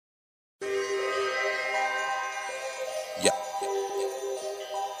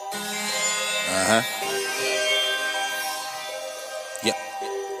Yep.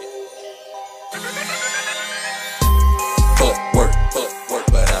 Fuck work,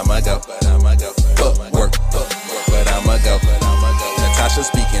 but I'ma go. Fuck work, but I'ma go. Natasha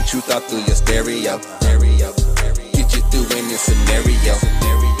speaking truth out through your stereo. Get you through any scenario.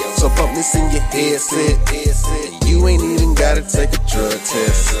 So pump this in your headset. And you ain't even gotta take a drug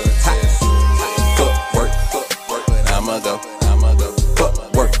test. Fuck work, but I'ma go. Fuck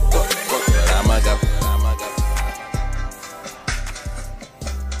work, but I'ma go.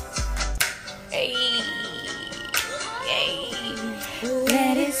 Hey,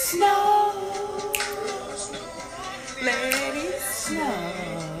 let it snow. Let it snow.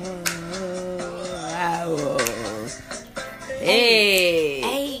 Hey,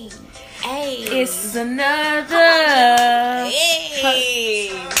 it's another.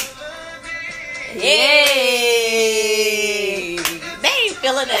 They ain't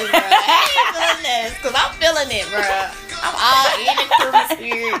feeling this, bro. They ain't feeling this, cause I'm feeling it, bro. I'm all in the Christmas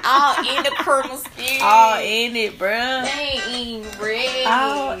spirit. All in it, bro. They ain't eating bread.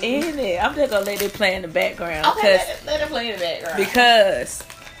 All in it. I'm just gonna let it play in the background. Okay, let it play in the background. Because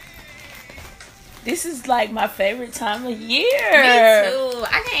this is like my favorite time of year. Me too.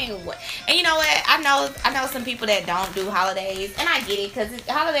 I can't wait. And you know what? I know some people that don't do holidays, and I get it because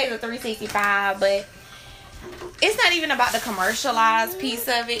holidays are 365, but it's not even about the commercialized piece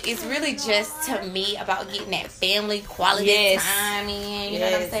of it. It's really just, to me, about getting that family quality time in. You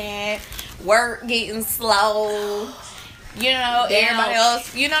know what I'm saying? Work getting slow. You know, everybody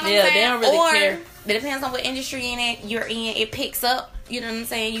else. You know what I'm saying? They don't really care. It depends on what industry you're in. It picks up. You know what I'm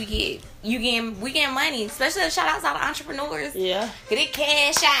saying? We getting money. Especially shout outs to all the entrepreneurs. Yeah. Get it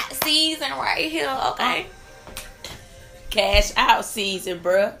cash out season right here. Okay. Cash out season,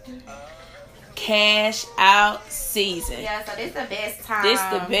 bruh. Cash out season. Yeah, so this the best time. This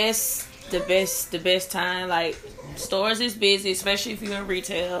the best time. Like, stores is busy, especially if you're in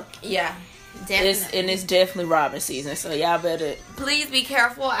retail. Yeah, definitely. It's definitely robbing season, so y'all better. Please be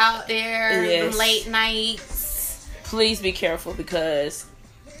careful out there. Yes. The late nights. Please be careful because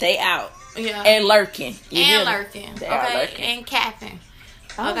they out. Yeah. And lurking. They are lurking. And capping.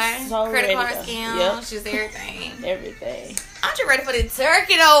 Okay. So credit card scams, just everything. Everything. Aren't you ready for the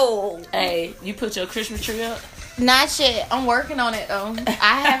turkey though? Hey, you put your Christmas tree up? Not yet. I'm working on it though.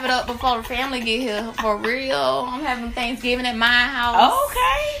 I have it up before the family get here. For real. I'm having Thanksgiving at my house.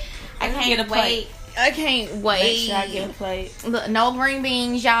 Okay. I can't wait. I can't wait. Make sure I get a plate. Look, no green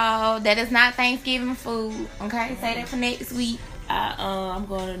beans, y'all. That is not Thanksgiving food. Okay, say that for next week. I'm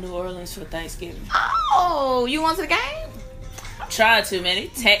going to New Orleans for Thanksgiving. Oh, you want to the game? I'm trying to, man. They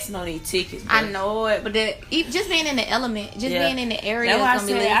taxing on these tickets. Bro. I know it, but just being in the element, being in the area, that's why is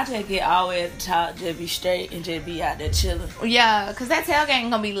gonna be lit. I just get all the way at the top, just be straight and just be out there chilling. Yeah, cause that tailgate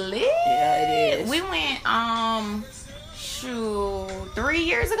gonna be lit. Yeah, it is. We went 3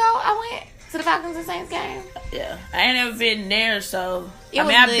 years ago. I went to the Falcons and Saints game. Yeah, I ain't never been there, so I've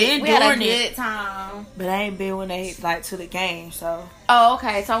been doing it. Good time, but I ain't been when they like to the game. So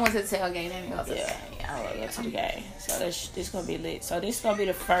okay, so I went to the tailgate and go to the game. I want to go to the game, so this gonna be lit. So this gonna be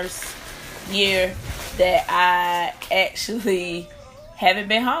the first year that I actually haven't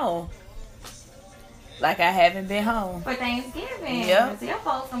been home. Like I haven't been home for Thanksgiving. Yep. So your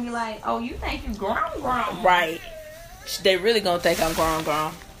folks gonna be like, "Oh, you think you grown?" Right? They really gonna think I'm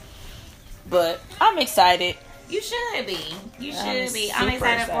grown. But I'm excited. You should be. I'm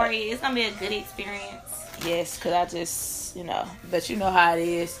excited for you. It's going to be a good experience. Yes, because I just, but you know how it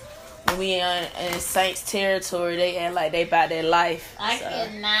is. When we in Saints territory, they act like they about their life. I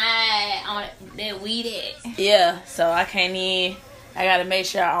cannot on that weed. Yeah, so I can't even. I got to make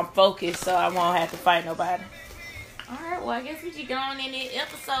sure I'm focused so I won't have to fight nobody. All right, well, I guess we should go on in this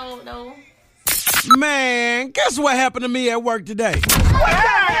episode, though. Man, guess what happened to me at work today? What the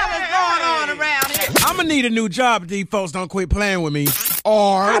hell is going on around here? I'm gonna need a new job if these folks don't quit playing with me.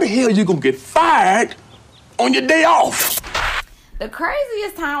 Or how the hell you gonna get fired on your day off? The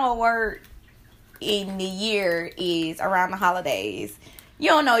craziest time of work in the year is around the holidays. You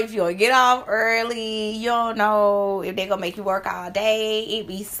don't know if you're gonna get off early. You don't know if they're gonna make you work all day. It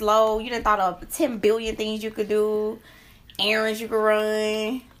be slow. You done thought of 10 billion things you could do, errands you could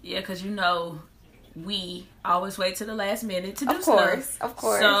run. Yeah, because we always wait to the last minute to do stuff. Of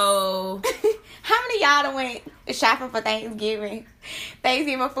course. So, how many of y'all done went shopping for Thanksgiving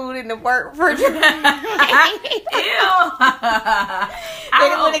food in the work refrigerator? Ew. They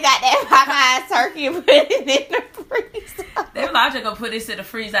would have got that Popeyes turkey and put it in the freezer. They were like, I'm just going to put this in the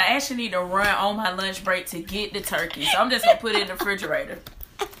freezer. I actually need to run on my lunch break to get the turkey. So, I'm just going to put it in the refrigerator.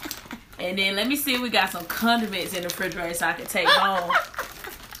 And then let me see if we got some condiments in the refrigerator so I can take home.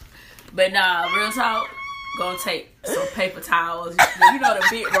 But nah, real talk. Gonna take some paper towels. You know the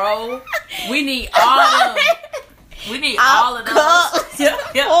big roll. We need all of them. We need all of those.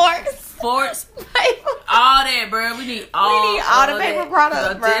 Cups, Forks. All that, bro. We need all the paper products,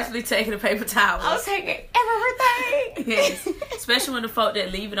 I'm bro. definitely taking the paper towels. I'm taking everything. Yes. Especially when the folk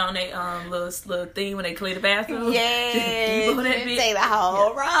that leave it on their little thing when they clean the bathroom. Yeah. You go that You bitch. take the whole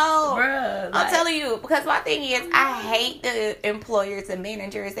roll. Bruh, I'm like- telling you, because my thing is, I hate the employers and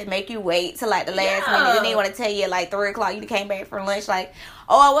managers that make you wait till like the last minute, and they want to tell you at like 3 o'clock you came back from lunch. Like,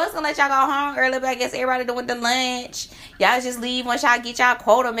 oh, I was gonna let y'all go home early, but I guess everybody doing the lunch. Y'all just leave once y'all get y'all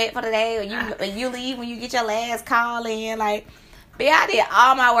quota met for the day, or you leave when you get your last call in. Like, but I did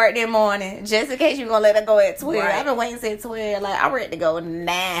all my work that morning just in case you gonna let her go at 12. Right. I've been waiting since 12. Like, I'm ready to go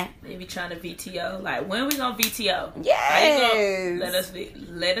now. They be trying to VTO. Like, when we gonna VTO? Yes.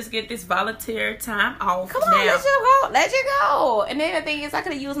 Let us get this volunteer time off. Come on, now. let you go. And then the thing is, I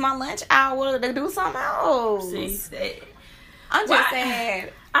could have used my lunch hour to do something else. See, I'm just saying.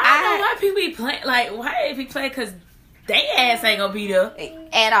 I don't know why people be playing. Like, why they be playing? Because they ass ain't gonna be there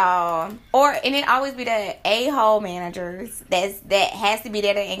at all. And it always be the a-hole managers that has to be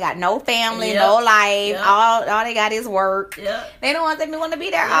there. They ain't got no family, no life. Yep. All they got is work. Yep. They don't want them to want to be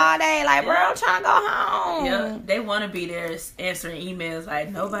there all day. Like, bro, I'm trying to go home. Yeah, they want to be there answering emails. Like,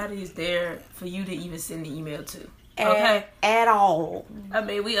 nobody's there for you to even send the email to. Okay, at all. I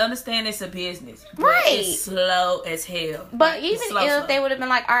mean, we understand it's a business, but Right? It's slow as hell. But Like, even it's if slow. they would have been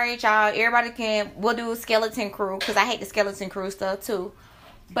like, all right, y'all, we'll do a skeleton crew, because I hate the skeleton crew stuff too.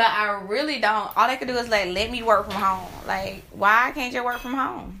 But I really don't. All they could do is like, let me work from home. Like, why can't you work from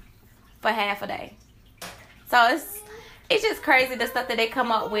home for half a day? So it's just crazy the stuff that they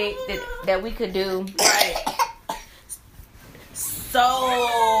come up with that we could do. Right.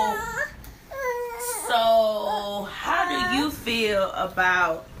 So, how do you feel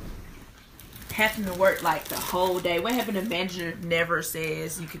about having to work like the whole day? What happened if the manager never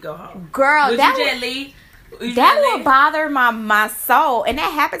says you could go home? Girl, Would that you would, just leave? that would bother my soul. And that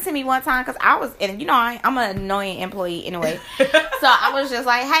happened to me one time because I was, and you know, I'm an annoying employee anyway. So I was just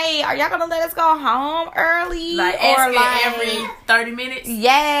like, hey, are y'all going to let us go home early? Like, or like every 30 minutes?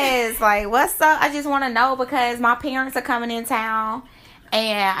 Yes, like, what's up? I just want to know because my parents are coming in town,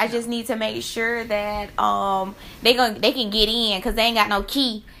 and I just need to make sure that they can get in because they ain't got no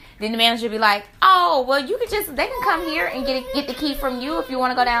key. Then the manager be like, oh, well, they can come here and get the key from you if you want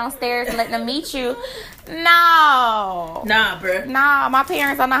to go downstairs and let them meet you. No. Nah, bruh. Nah, my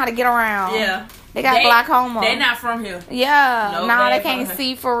parents don't know how to get around. Yeah. They got glaucoma. They not from here. Yeah. No, nah, they they can't from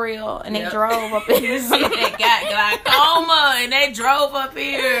see for real. And Yep. they drove up here. They got glaucoma and they drove up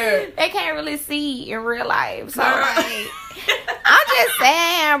here. They can't really see in real life. So, Girl. like, I'm just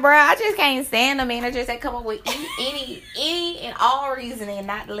saying, bro. I just can't stand the managers that come up with any and all reasoning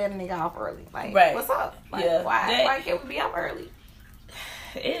not to let a nigga off early. Like, Right. what's up? Like, Yeah. why can't we be off early?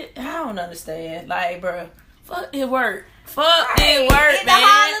 I don't understand. Like, bro, fuck it work. Fuck Right. it work, It's man. the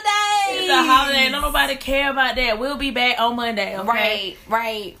holidays. It's a holiday. Don't nobody care about that. We'll be back on Monday, okay?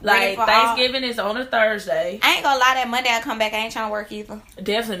 Right. Like, Ready for Thanksgiving is on a Thursday. I ain't gonna lie, that Monday I come back, I ain't trying to work either.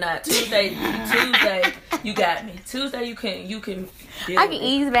 Definitely not. Tuesday, you got me. Tuesday, you can deal I with can it.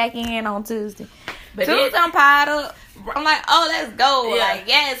 ease back in on Tuesday. But Tuesday I'm fired up. I'm like, oh, let's go. Yeah. Like,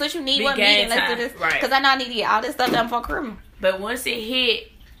 yes, what you need, Big what game meeting, let's do time. this. Right. Because I know I need to get all this stuff done for criminal. But once it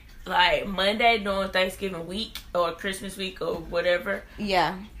hit, like, Monday during Thanksgiving week or Christmas week or whatever,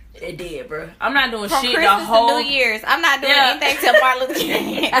 Yeah. it did, bro. I'm not doing From shit Christmas the whole... to New Year's. I'm not doing Yeah. anything till Martin Luther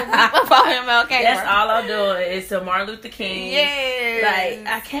King. Before MLK. That's all I'm doing is to Martin Luther King. Yes. Like,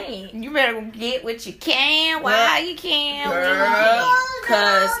 I can't. You better get what you can while you can. when you Girl, can.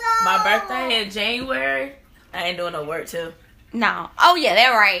 because my birthday in January, I ain't doing no work till No. Oh, yeah,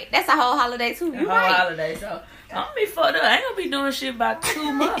 that's right. That's a whole holiday, too. the You whole right. holiday. So, I'm gonna be fucked up. I ain't gonna be doing shit about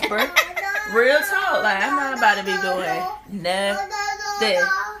 2 months, bro. Real talk. Like, I'm not about to be doing nothing.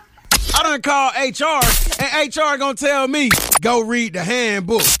 I done called HR, and HR gonna tell me, go read the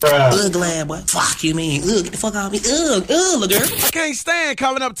handbook. Ugh, lad, boy. Fuck you, mean. Ugh, get the fuck out of me. Ugh, girl. I can't stand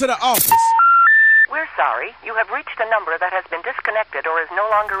calling up to the office. We're sorry. You have reached a number that has been disconnected or is no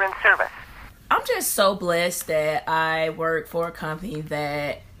longer in service. I'm just so blessed that I work for a company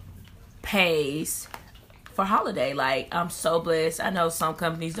that pays for holiday. Like, I'm so blessed. I know some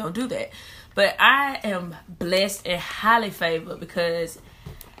companies don't do that, but I am blessed and highly favored because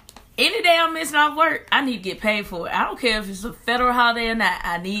any day I'm missing off work, I need to get paid for it. I don't care if it's a federal holiday or not.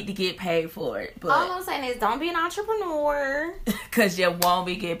 I need to get paid for it. But all I'm saying is, don't be an entrepreneur. Because you won't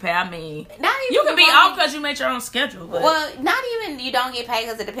be getting paid. I mean, Not even you can be off because you make your own schedule. But well, not even you don't get paid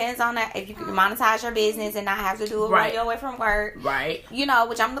because it depends on that. If you can monetize your business and not have to do it while you're away from work, right? You know,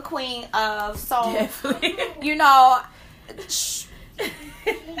 which I'm the queen of. So, definitely. You know,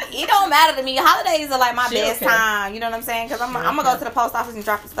 it don't matter to me. Holidays are like my best time. You know what I'm saying? Because I'm gonna go to the post office and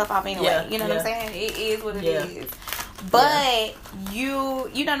drop the stuff off anyway. Yeah, you know what I'm saying? It is what it is. But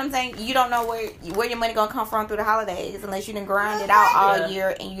you know what I'm saying? You don't know where your money gonna come from through the holidays unless you done grind it out all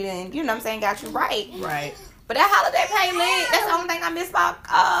year and you didn't, you know what I'm saying, got you right. Right. But that holiday payment, that's the only thing I miss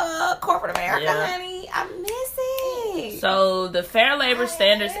about corporate America, honey. I miss it. So the Fair Labor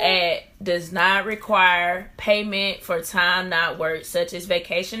Standards Act does not require payment for time not worked, such as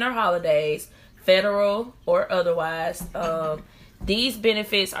vacation or holidays, federal or otherwise. These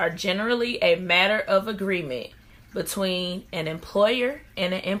benefits are generally a matter of agreement between an employer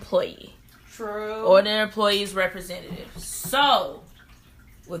and an employee. True. Or their employee's representative. So,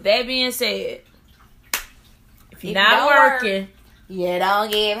 with that being said, if you're not working, you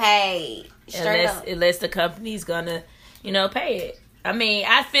don't get paid. Unless the company's gonna, pay it. I mean,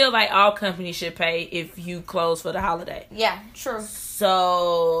 I feel like all companies should pay if you close for the holiday. Yeah, true.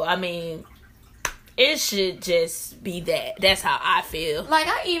 So, I mean, it should just be that. That's how I feel. Like,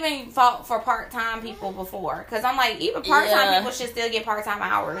 I even fought for part-time people before. Because I'm like, even part-time people should still get part-time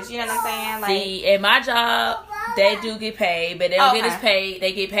hours. You know what I'm saying? Like, see, at my job, they do get paid. But they don't get as paid.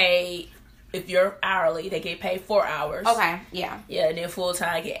 They get paid, if you're hourly, they get paid 4 hours. Okay, yeah. Yeah, and then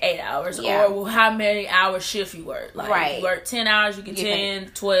full-time, get 8 hours. Yeah. Or how many hours shift you work. Like, you work 10 hours, you get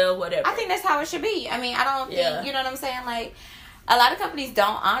 10, 12, whatever. I think that's how it should be. I mean, I don't think, you know what I'm saying? Like, a lot of companies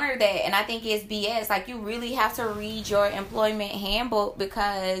don't honor that, and I think it's BS. Like, you really have to read your employment handbook,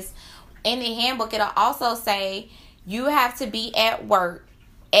 because in the handbook it'll also say you have to be at work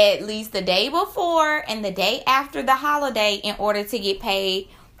at least the day before and the day after the holiday in order to get paid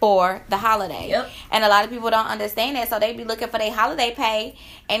for the holiday. Yep. And a lot of people don't understand that, so they be looking for their holiday pay,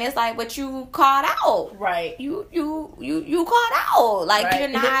 and it's like, but you called out. Right. You called out. Like, you're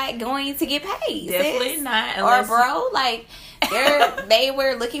not going to get paid. Definitely sis. not. Or bro, like, they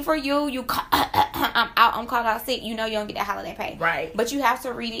were looking for you. I'm called out sick. You know you don't get that holiday pay. Right. But you have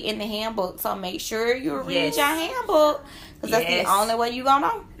to read it in the handbook. So make sure you read your handbook, because that's the only way you gonna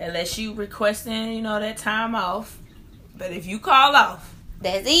know. Unless you requesting, that time off. But if you call off,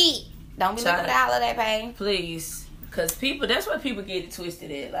 that's it. Don't be looking for the holiday pay. Please. Because that's what people get it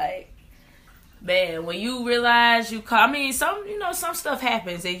twisted at. Like, man, when you realize you call, I mean, some stuff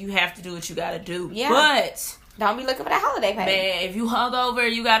happens and you have to do what you gotta do. Yeah. But don't be looking for that holiday pay. Man, if you hungover,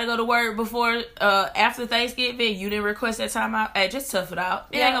 you gotta go to work before, after Thanksgiving, you didn't request that time out, hey, just tough it out.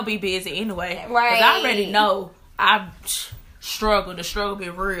 It ain't gonna be busy anyway. Right. Because I already know I've struggled. The struggle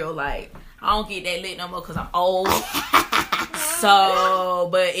been real. Like, I don't get that lit no more because I'm old. So,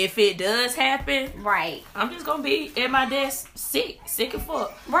 but if it does happen, right, I'm just gonna be at my desk sick as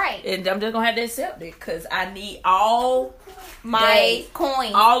fuck. Right. And I'm just gonna have to accept it because I need all my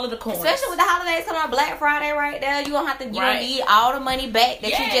coins. All of the coins. Especially with the holidays coming on, Black Friday right there. You gonna need all the money back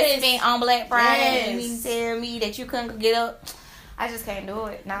that you just spent on Black Friday. Yes. You mean to tell me that you couldn't get up? I just can't do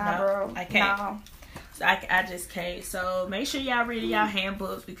it. Nah, bro. I can't. No. I just can't. So make sure y'all read y'all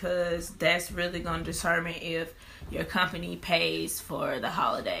handbooks, because that's really gonna determine if your company pays for the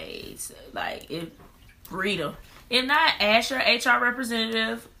holidays. Like, read them. If not, ask your HR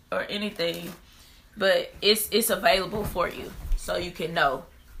representative or anything. But it's available for you, so you can know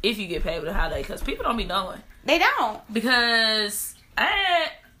if you get paid for the holiday. Because people don't be knowing. They don't. Because I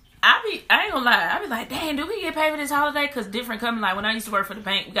ain't gonna lie. I be like, dang, do we get paid for this holiday? Because different companies, like when I used to work for the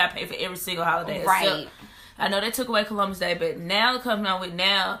bank, we got paid for every single holiday. Right. I know they took away Columbus Day, but now the company I'm with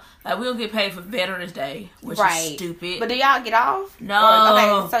now, like, we don't get paid for Veterans Day, which is stupid. But do y'all get off? No.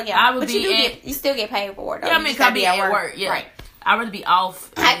 Okay, so yeah. But you still get paid for it, though. Yeah, I mean, because I be at work. Yeah. Right. I'd rather be off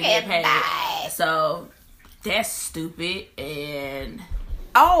than get paid. Die. So, that's stupid. And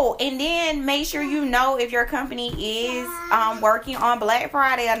and then make sure you know if your company is working on Black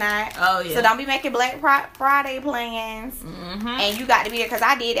Friday or not. Oh, yeah. So don't be making Black Friday plans. Mm-hmm. And you got to be there, because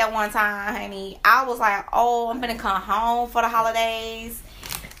I did that one time, honey. I was like, I'm going to come home for the holidays.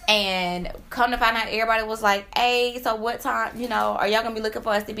 And come to find out, everybody was like, hey, so what time, are y'all going to be looking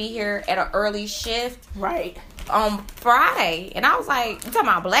for us to be here at an early shift? Right. On Friday. And I was like, you talking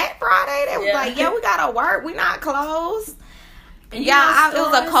about Black Friday? They was like, yeah, we got to work. We not closed. It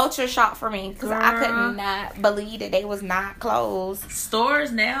was a culture shock for me, because I could not believe that they was not closed.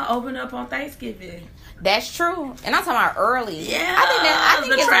 Stores now open up on Thanksgiving. That's true. And I'm talking about early. Yeah. I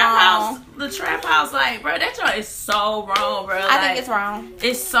think the it's trap wrong. house. The trap house, like, bro, that joint is so wrong, bro. I think it's wrong.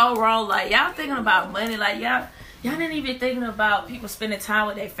 It's so wrong. Like, y'all thinking about money. Like, y'all didn't even thinking about people spending time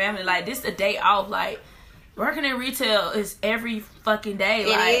with their family. Like, this the day off. Like, working in retail is every fucking day. It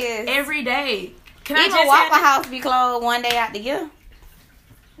like, is. Every day. Can Even I just Waffle House be closed one day out the year.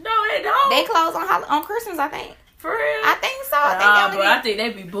 No, they don't. They close on Christmas, I think. For real? I think so. I think they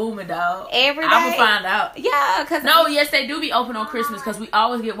be booming, dog. Every day. I'm gonna find out. Yeah, cause yes, they do be open on Christmas because we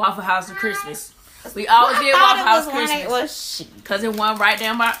always get Waffle House for Christmas. We always get Waffle House Christmas. Because it one right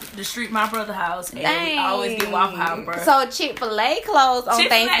down the street, my brother's house, and we always get Waffle House, bro. So Chick-fil-A closed on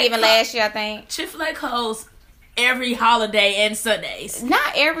Thanksgiving last year, I think. Chick-fil-A closed every holiday and Sundays.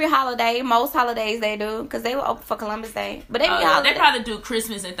 Not every holiday. Most holidays they do because they were open for Columbus Day. But they probably do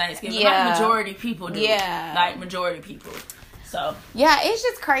Christmas and Thanksgiving. Yeah. Like majority people do. Yeah. Like majority people. So yeah, it's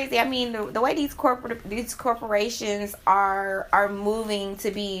just crazy. I mean, the way these corporations are moving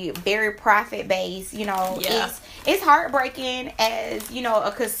to be very profit based, you know, it's heartbreaking as, you know,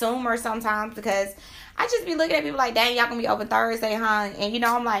 a consumer sometimes, because I just be looking at people like, dang, y'all gonna be open Thursday, huh? And, you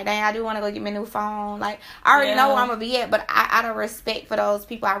know, I'm like, dang, I do want to go get me a new phone. Like, I already know where I'm going to be at, but out of respect for those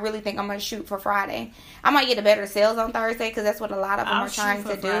people, I really think I'm going to shoot for Friday. I might get a better sales on Thursday because that's what a lot of them are trying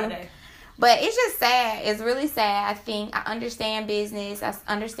to do. Friday. But it's just sad. It's really sad. I think I understand business. I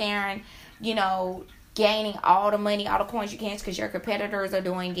understand, you know, gaining all the money, all the coins you can because your competitors are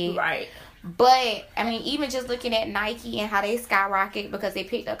doing it. Right. But, I mean, even just looking at Nike and how they skyrocket because they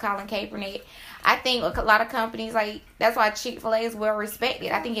picked up Colin Kaepernick, I think a lot of companies, like, that's why Chick-fil-A is well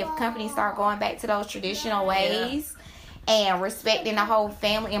respected. I think if companies start going back to those traditional ways and respecting the whole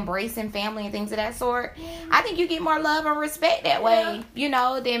family, embracing family and things of that sort, I think you get more love and respect that way, you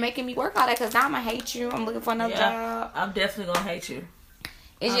know, than making me work all that, because now I'm going to hate you. I'm looking for another job. I'm definitely going to hate you.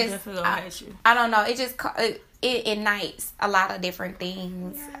 It's I'm definitely going to hate you. I don't know. It just... It ignites a lot of different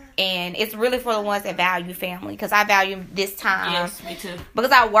things, and it's really for the ones that value family, because I value this time. Yes, me too.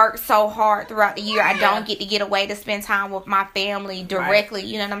 Because I work so hard throughout the year, I don't get to get away to spend time with my family directly. Right.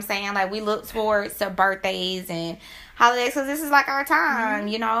 You know what I'm saying? Like, we look forward to birthdays and holidays because this is like our time. Mm-hmm.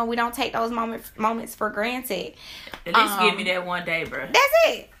 You know, we don't take those moments for granted. At least give me that one day, bro. That's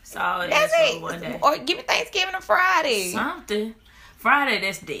it. Solid. That's it. One day. Or give me Thanksgiving or Friday. Something. Friday,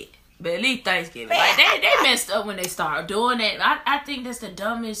 that's dead. But at least Thanksgiving. Like, they messed up when they started doing that. I think that's the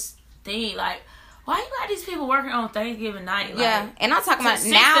dumbest thing. Like, why you got these people working on Thanksgiving night? Like, yeah, and I'm talking about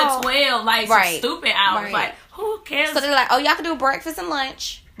 6 now. 6 to 12, like, some stupid hours. Right. Like, who cares? So they're like, oh, y'all can do breakfast and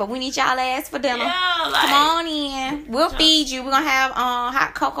lunch, but we need y'all ass for dinner. Yeah, like, come on in. We'll feed you. We're going to have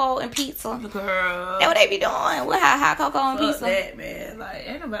hot cocoa and pizza. Girl. That's what they be doing. We'll have hot cocoa and pizza. That, man. Like,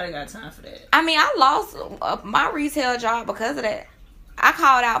 ain't nobody got time for that. I mean, I lost my retail job because of that. I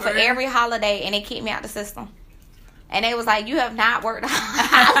called out for every holiday, and they kicked me out the system. And they was like, you have not worked a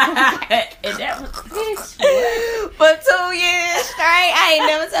holiday. And that was for 2 years straight. I ain't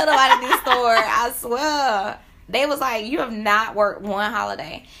never tell nobody this story. I swear. They was like, you have not worked one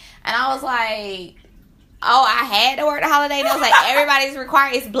holiday. And I was like, oh, I had to work the holiday. And it was like, everybody's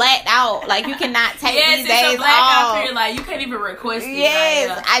required. It's blacked out. Like, you cannot take these days off. Period. Like, you can't even request it. Yes.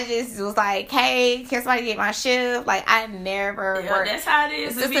 Like, I just was like, hey, can somebody get my shift? Like, I never worked. That's how it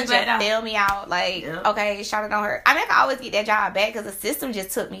is. The system just bailed me out. Like, okay, shout it on her. I mean, I can always get that job back because the system just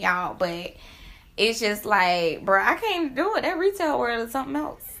took me out. But it's just like, bro, I can't do it. That retail world is something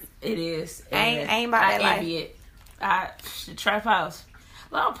else. It is. Ain't about that life. The trap house.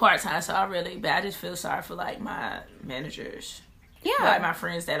 Well, I'm part-time, so I just feel sorry for, like, my managers. Yeah. Like, my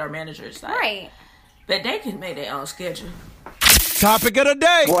friends that are managers. Like, right. But they can make their own schedule. Topic of the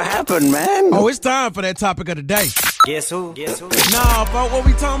day. What happened, man? Oh, it's time for that topic of the day. Guess who? Nah, folks, what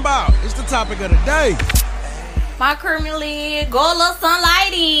we talking about? It's the topic of the day. My criminally go look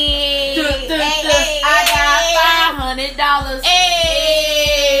sunlighty. I got $500.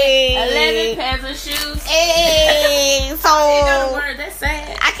 Hey. 11 pairs of shoes. Hey. So you know the word, that's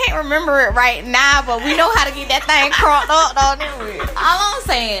sad. I can't remember it right now, but we know how to get that thing cropped up, don't we? All I'm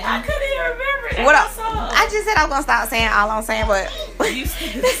saying. I couldn't even remember it. What I just said I was gonna stop saying all I'm saying, but you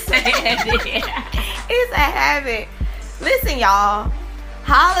said it. It's a habit. Listen, y'all.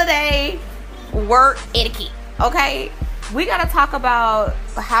 Holiday work etiquette. Okay, we gotta talk about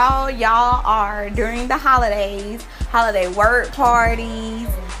how y'all are during the holidays, holiday work parties,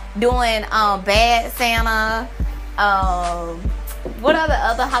 doing bad Santa, what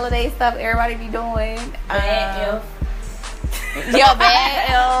other holiday stuff everybody be doing? Bad elf. Yeah, bad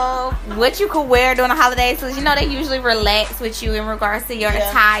elf. What you could wear during the holidays, because you know they usually relax with you in regards to your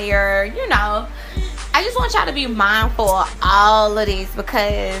attire. You know, I just want y'all to be mindful of all of these,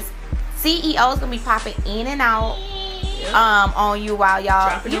 because CEOs gonna be popping in and out on you while y'all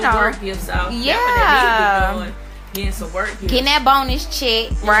dropping them work gifts out. Yeah. Getting some work gifts. Getting that bonus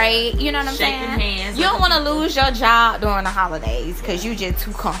check, right? You know what I'm Shaking saying? hands You don't with want to people. lose your job during the holidays because you just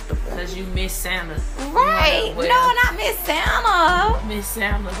too comfortable. Because you miss Santa. Right. Well, No, not Miss Santa. Miss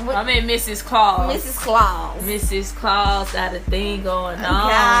Santa. I mean Mrs. Claus. Mrs. Claus. Mrs. Claus got a thing going on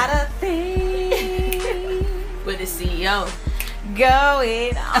Got a thing with the CEO.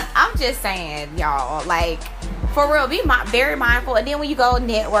 going on. I'm just saying, y'all, like, for real, be very mindful. And then when you go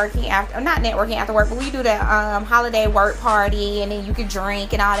networking not networking after work, but when you do that holiday work party and then you can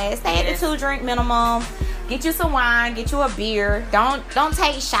drink and all that, stay at the 2-drink minimum. Get you some wine, get you a beer. Don't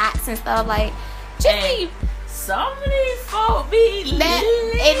take shots and stuff. Like, just be. Some of these folk be lit.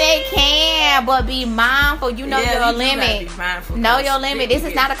 And they can, but be mindful. You know your limit. Know your limit. This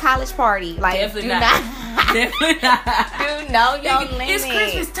is not a college party. Like, Definitely do not. Definitely not. You know your limit. It's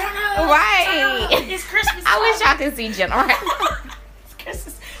Christmas. Turn up. Right. Turn up. It's Christmas. I wish y'all could see Jenna right now. It's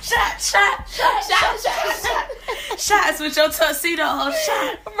Christmas. Shot. Shots with your tuxedo on.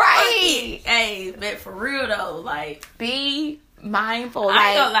 Shot. Right. Hey, but for real though, like, Be mindful. I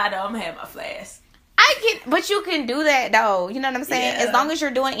ain't gonna lie though, I'm gonna have my flask. I get, but you can do that though. You know what I'm saying? Yeah. As long as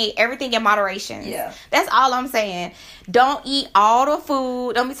you're doing everything in moderation. Yeah. That's all I'm saying. Don't eat all the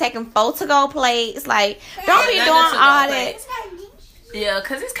food. Don't be taking 4 to-go plates. Like, don't be doing all that. Yeah,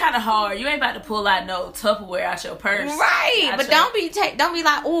 cause it's kind of hard. You ain't about to pull out no Tupperware out your purse. Right, but don't be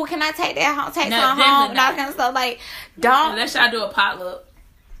like, oh, can I take that home? Take No, some definitely home and all not. that kind of stuff. Like, don't. Unless y'all do a potluck.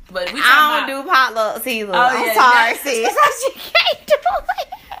 But we I don't do potlucks either. I'm yeah, sorry, yeah. sis. She can't do it.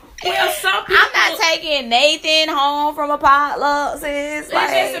 Well, some people. I'm not taking Nathan home from a potluck, sis. It Like,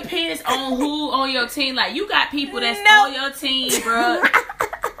 just depends on who on your team. Like, you got people that's No. on your team, bro.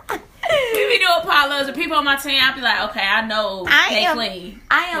 We be doing potlucks and people on my team. I be like, okay, I know they clean.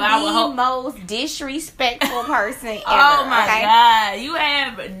 I am Well, I would the hope- most disrespectful person ever. Oh my okay? god, you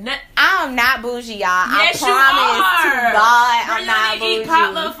have I'm not bougie, y'all. Yes, I you promise are. to God, Bro, I'm you not need to bougie. eat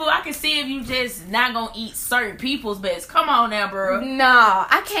potluck food. I can see if you just not gonna eat certain people's best. Come on now, bro. No,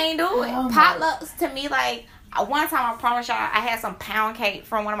 I can't do it. Oh, my- Potlucks to me, like, one time I promise y'all, I had some pound cake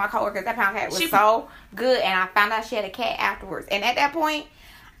from one of my coworkers. That pound cake was so good, and I found out she had a cat afterwards. And at that point,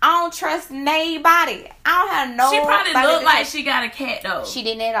 I don't trust nobody. I don't have no. She probably looked like she got a cat though. She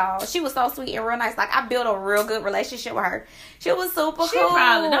didn't at all. She was so sweet and real nice. Like, I built a real good relationship with her. She was super She cool.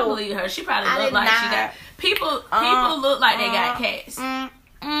 probably don't believe her. She probably I looked did like she not. got people. People look like they got cats.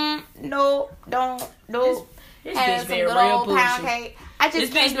 No, don't. This Had bitch some been good real old pound bougie. cake. I just This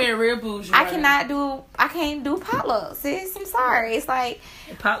can't bitch do. been real bougie. I can't do potlucks, sis. I'm sorry. It's like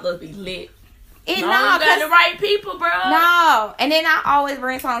Potluck be lit. it No, no, you got 'cause- the right people, bro. no. And then I always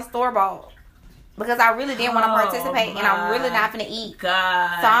bring some store bought because I really didn't want to Oh, participate, and I'm really not finna eat.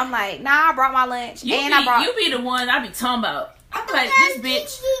 God. So I'm like, nah. I brought my lunch, You and be, I brought. you be the one I be talking about. I be like, this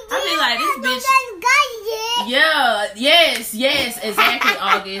bitch. I be like, this bitch. Yeah, yes, exactly,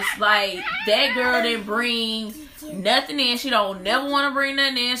 August. Like, that girl didn't bring nothing in. She don't never want to bring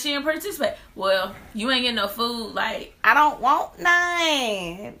nothing in. She didn't participate. Well, you ain't getting no food. Like, I don't want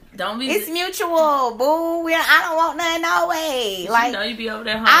none. don't be. It's mutual, boo. I don't want none, no way. You Like, know you be over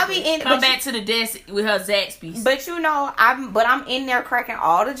there I hungry. be in- Come but back to the desk with her Zaxby's. but you know, I'm in there cracking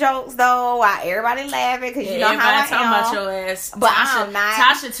all the jokes though, while everybody laughing because you know how I everybody talking am. about your ass. But Tasha, I'm not.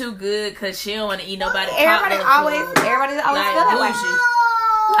 Tasha too good because she don't want to eat nobody. Everybody's always like feel that way. bougie.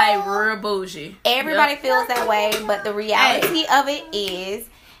 Like real bougie. Everybody Yep. feels that way, but the reality of it is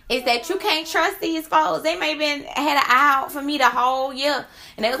that you can't trust these folks. They may been had an eye out for me the whole year,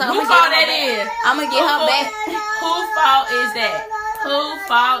 and they was like, Who fault that is? I'm gonna get her back. Who fault is that? Who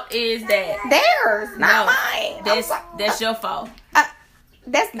fault is that? Theirs, not No, mine. That's your fault.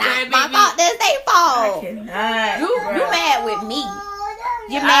 That's not Yeah, my baby. fault. That's their fault. Cannot. You mad with me?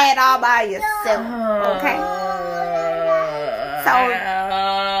 You're mad all by yourself. Okay.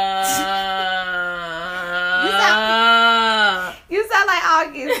 You sound like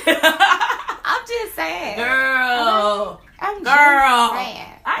August. I'm just saying. Girl. I'm Girl. just saying.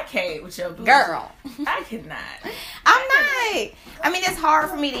 I can't with your bougie. Girl. I cannot. I'm not. I mean, it's hard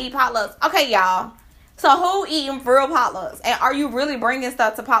for me to eat potlucks. Okay, y'all. So who eating real potlucks? And are you really bringing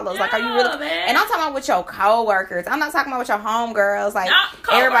stuff to potlucks? Like, are you really? Man. And I'm talking about with your coworkers. I'm not talking about with your homegirls. Like,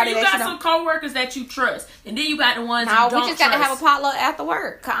 everybody you that got you know. some coworkers that you trust, and then you got the ones No, you we don't just trust. got to have a potluck after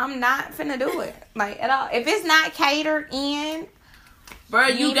work. 'Cause I'm not finna do it. Like, at all. If it's not catered in. Bro,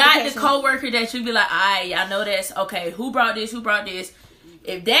 You you need got to the catch coworker that you be like, alright, I know that's okay. Who brought this? Who brought this?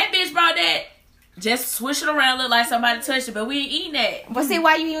 If that bitch brought that, just swish it around, look like somebody touched it, but we ain't eating that. But see,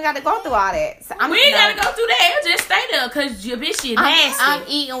 why you even got to go through all that? So We ain't gotta go through that. Just stay there, cause your bitch is nasty. I'm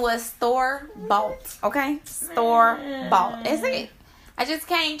eating with store-bought, okay? Store-bought. That's it. I just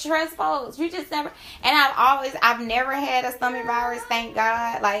can't trust folks. You just never. And I've never had a stomach virus, thank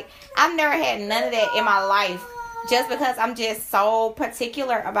God. Like, I've never had none of that in my life. Just because I'm just so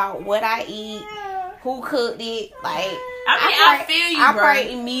particular about what I eat, who cooked it. Like, I feel you, I bro.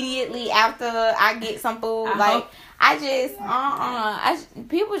 pray immediately after I get some food.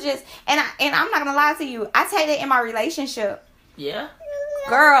 People just, and I'm not gonna lie to you. I take that in my relationship. Yeah.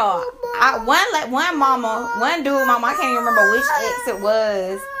 Girl, one dude mama, I can't even remember which ex it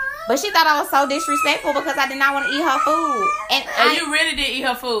was, but she thought I was so disrespectful because I did not want to eat her food. And you really didn't eat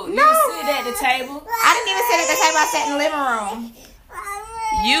her food. No. You sit at the table. I didn't even sit at the table. I sat in the living room.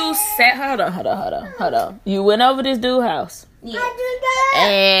 You sat. Hold on. You went over this dude's house. Yeah.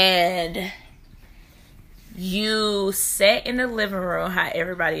 And you sat in the living room how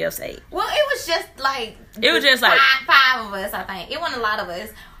everybody else ate. Well, it was just like five of us, I think. It wasn't a lot of us.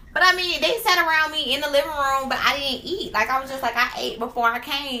 But I mean, they sat around me in the living room, but I didn't eat. Like, I was just like, I ate before I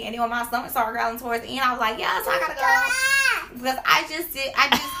came. And then when my stomach started growling towards the end, I was like, yeah, so I gotta go. Because I just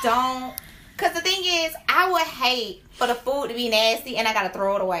don't. Because the thing is, I would hate for the food to be nasty and I gotta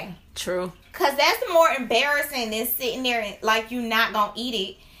throw it away. True. Because that's more embarrassing than sitting there and like you not gonna eat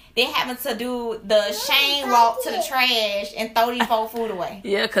it. Then having to do the shame walk to the trash and throw these whole food away.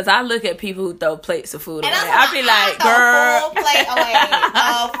 Yeah, because I look at people who throw plates of food away. And I be like, girl. A full plate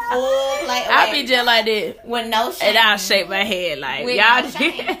away. I be just like that. With no shame. And I'll shake my head like, With y'all no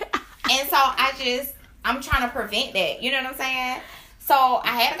shame. And so I'm trying to prevent that. You know what I'm saying? So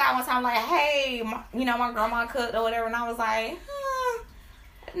I had a guy one time like, hey, my grandma cooked or whatever. And I was like,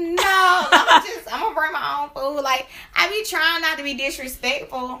 no, I'm gonna bring my own food. Like, I be trying not to be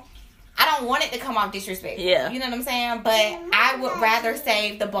disrespectful. I don't want it to come off disrespectful. Yeah. You know what I'm saying? But I would rather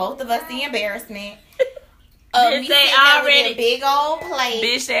save the both of us the embarrassment of me sitting there with a big old plate.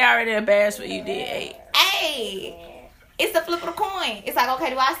 Bitch, they already embarrassed what you did. Hey, it's the flip of the coin. It's like,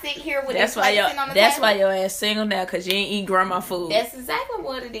 okay, do I sit here with this plate sitting on the table? That's why your ass single now, because you ain't eat grandma food. That's exactly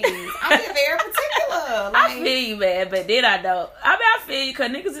what it is. I'm just very particular. I feel you, man, but then I don't. I feel you,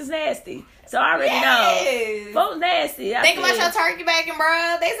 because niggas is nasty. So I already know. Folks nasty. Think about your turkey bacon,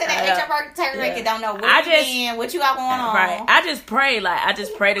 bro. They said they ate your turkey bacon, don't know what you got going on. Right. I just pray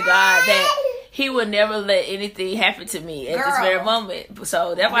to God that He would never let anything happen to me at this very moment.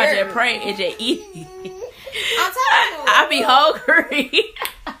 So that's why I just pray and just eat. I'm telling you. I be hungry.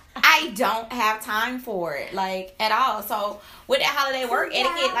 I don't have time for it, like, at all. So with that holiday work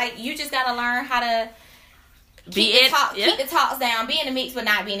etiquette, like, you just gotta learn how to keep the talks down, be in the mix but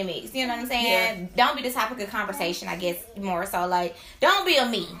not be in the mix. You know what I'm saying? Yeah. Don't be the topic of conversation, I guess, more so. Like, don't be a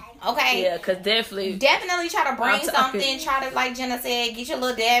me, okay? Yeah, because definitely try to bring something. Try to, like Jenna said, get your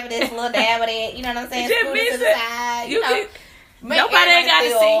little dab of this, little dab of that. You know what I'm saying? Scoot it to the side. Nobody ain't got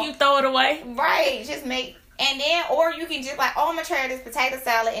to see you throw it away. Right. Just make... And then, or you can just like, I'm gonna try this potato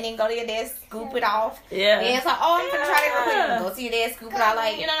salad, and then go to your desk, scoop it off. Yeah. And it's like, I'm gonna try that real quick. Go to your desk, scoop it off.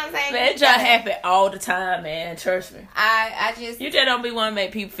 Like, you know what I'm saying? Man, it just happen all the time, man. Trust me. You just don't be wanting to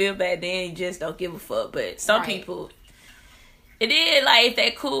make people feel bad. Then you just don't give a fuck. But some people, it is like if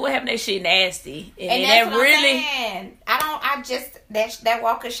they cool with having that shit nasty, and that's that what really. I'm saying. That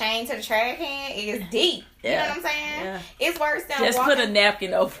walk of shame to the trash can is deep. You know what I'm saying? Yeah. It's worse than just put a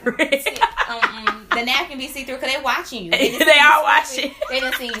napkin over it. The napkin be see through because they watching you. They are watching. They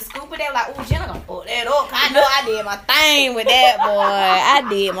done seen you scoop it. They're like, "Ooh, Jenna gonna pull that up." I know I did my thing with that, boy. I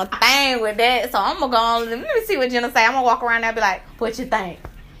did my thing with that. So I'm gonna go on. Let me see what Jenna say. I'm gonna walk around there and be like, "What you think?"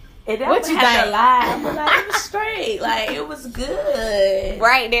 What you think? Like, it was straight. Like, it was good.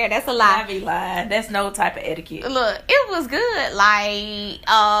 Right there. That's a lie. I be lying. That's no type of etiquette. Look, it was good. Like,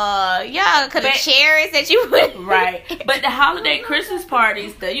 because the chairs that you put. Right. But the holiday Christmas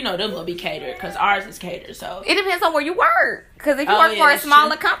parties, them gonna be catered because ours is catered. So it depends on where you work. Because if you work for a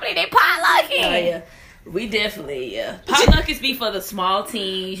smaller company, they potluck in. Oh, yeah. We definitely, potluck is be for the small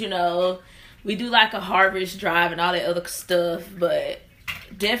teams, We do like a harvest drive and all that other stuff, but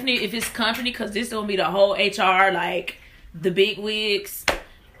definitely if it's company, because this is gonna be the whole HR, like the big wigs,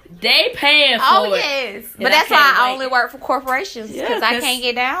 they paying for it. Oh yes, but that's why I only work for corporations, because I can't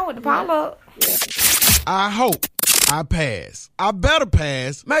get down with the potluck. I hope I pass. I better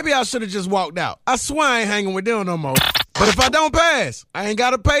pass. Maybe I should have just walked out. I swear I ain't hanging with them no more. But if I don't pass, I ain't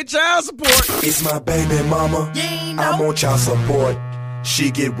gotta pay child support. It's my baby mama. I'm on child support. She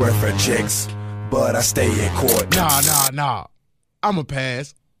get welfare checks, but I stay in court. Nah. I'ma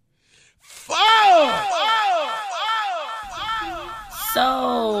pass. Fuck!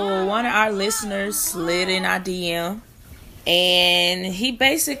 So one of our listeners slid in our DM, and he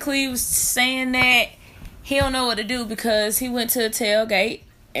basically was saying that he don't know what to do because he went to a tailgate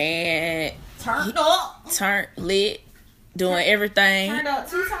and turned lit, doing everything. Turned up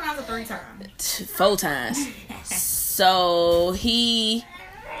 2 times or 3 times? 4 times. So he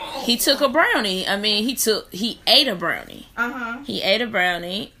took a brownie. I mean, he ate a brownie. He ate a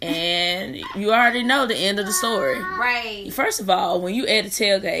brownie, and you already know the end of the story. Right. First of all, when you at a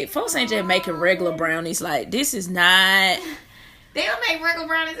tailgate, folks ain't just making regular brownies. Like, this is not... They don't make regular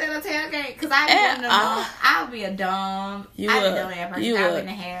brownies at a tailgate. Because I would be a dumb... I'd be dumb that person. I wouldn't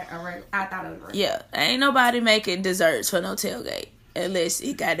have had a regular... I thought it was regular. Yeah. Ain't nobody making desserts for no tailgate. Unless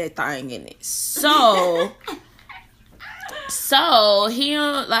it got that thing in it. So... So he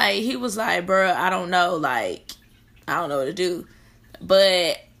was like, bruh, I don't know what to do.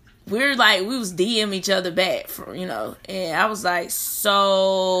 But we was DM each other back and I was like,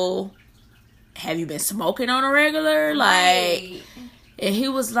 so have you been smoking on a regular? Like, and he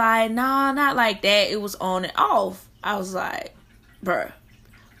was like, nah, not like that. It was on and off. I was like, bruh,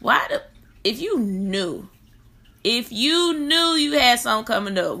 if you knew you had something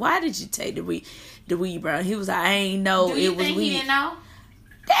coming up, why did you take the weed brown? He was like, I ain't know it was weed. He didn't know?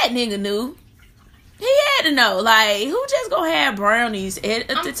 That nigga knew. He had to know. Like, who just gonna have brownies at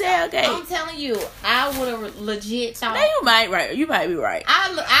the tailgate? I'm telling you, I would have legit thought. Now you might be right.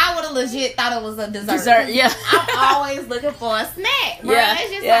 I would have legit thought it was a dessert. Yeah. I'm always looking for a snack, bro. Yeah.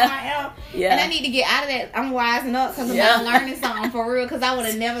 That's just how I am. Yeah. And I need to get out of that. I'm wising up because I'm learning something for real. Because I would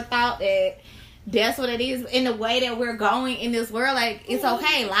have never thought that. That's what it is. In the way that we're going in this world, like, it's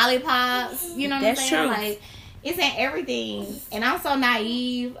okay. Lollipops, you know what I'm saying? True. Like, it's in everything. And I'm so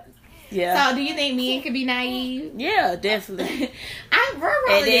naive. Yeah. So, do you think men could be naive? Yeah, definitely.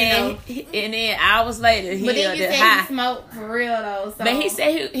 And then hours later, but then you said he smoked for real though. So. But he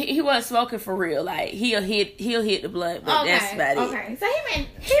said he wasn't smoking for real. Like, he'll hit the blunt, but that's about it. Okay, so he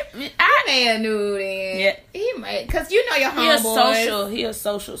may have knew then. Yeah, he may, cause you know your homeboys. He a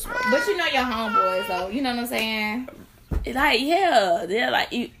social smoker. But you know your homeboys though. You know what I'm saying? Like, yeah, they're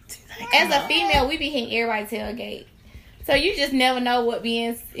like you. As a female, we be hitting everybody tailgate. So you just never know what be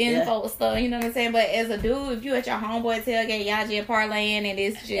in folks stuff, you know what I'm saying? But as a dude, if you at your homeboy tailgate, y'all just parlaying and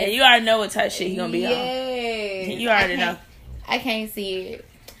it's just... And you already know what type of shit he gonna be on. You already know. I can't see it.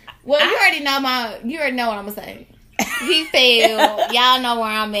 Well, you already know what I'm gonna say. He failed. Y'all know where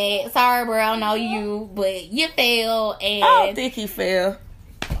I'm at. Sorry, bro, I don't know you, but you failed. And I don't think he failed.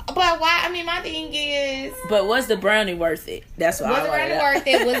 But why? I mean, my thing is... But was the brownie worth it? That's what I want to know. Was the brownie worth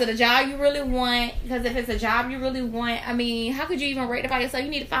it? Was it a job you really want? Because if it's a job you really want, I mean, how could you even rate it by yourself? You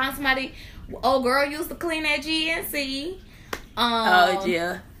need to find somebody... Old girl used to clean that GNC. Oh,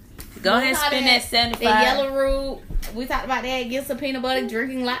 yeah. Go ahead and spend that 75. The yellow root. We talked about that. Get some peanut butter,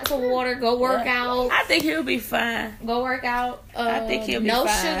 drinking lots of water, go work out. I think he'll be fine. Go work out. I think he'll be fine.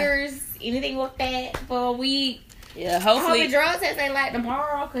 No sugars, anything with that for a week. Yeah, hopefully. I hope the drug test ain't like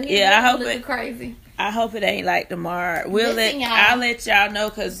tomorrow. I hope it crazy. I hope it ain't like tomorrow. I'll let y'all know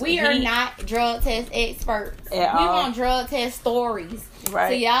because we are not drug test experts. We want drug test stories. Right.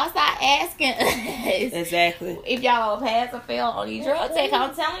 So y'all start asking us. Exactly. If y'all pass or fail on these drug tests,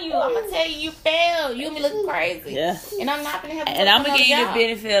 I'm telling you, I'm gonna tell you failed. You gonna be looking crazy. Yeah. And I'm not gonna help you. And I'm gonna give you the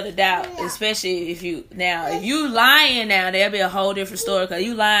benefit of the doubt, especially if you lying now, there'll be a whole different story. Cause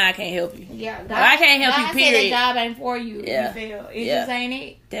you lying, I can't help you. Yeah. God, I can't help you. Period. Said that job ain't for you. Yeah. You fail. It just ain't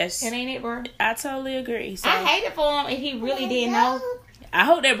it. It ain't it, bro. I totally agree. So, I hate it for him if he really didn't know. I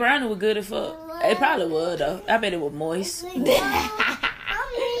hope that brownie was good as fuck. It probably was though. I bet it was moist.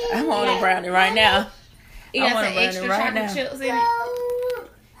 I want a brownie right now. You got some extra chocolate chips in it.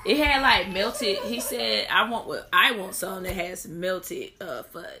 It had like melted. He said, "I want something that has melted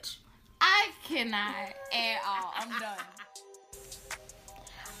fudge." I cannot at all. I'm done.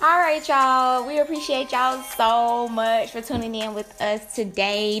 All right, y'all. We appreciate y'all so much for tuning in with us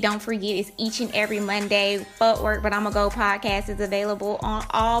today. Don't forget, it's each and every Monday. Footwork, but I'ma Go podcast is available on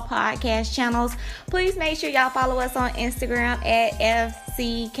all podcast channels. Please make sure y'all follow us on Instagram at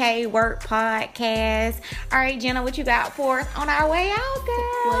FCK Work Podcast. All right, Jenna, what you got for us on our way out,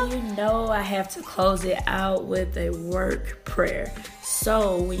 girl? Well, you know I have to close it out with a work prayer.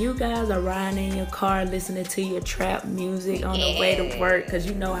 So when you guys are riding in your car listening to your trap music on the way to work, because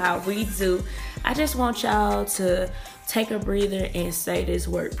you know how we do, I just want y'all to take a breather and say this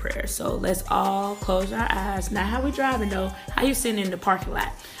work prayer. So let's all close our eyes. Not how we driving though, how you sitting in the parking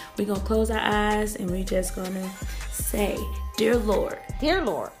lot. We're going to close our eyes and we just going to say, Dear Lord,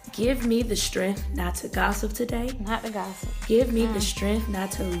 give me the strength not to gossip today. Not to gossip. Give me the strength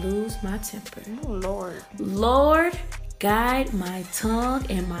not to lose my temper. Oh, Lord. Lord, Guide my tongue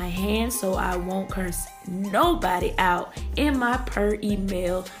and my hands so I won't curse nobody out in my per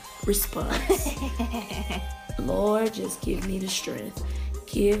email response. Lord, just give me the strength.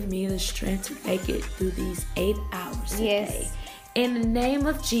 Give me the strength to make it through these 8 hours today. In the name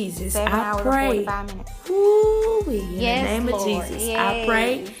of Jesus, I pray. Ooh, in the name of Jesus, I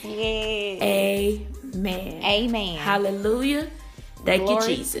pray. Amen. Amen. Hallelujah. Thank you,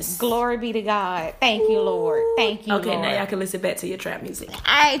 Jesus. Glory be to God. Thank you, Lord. Thank you, Okay, Lord. now y'all can listen back to your trap music. All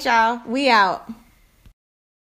right, y'all. We out.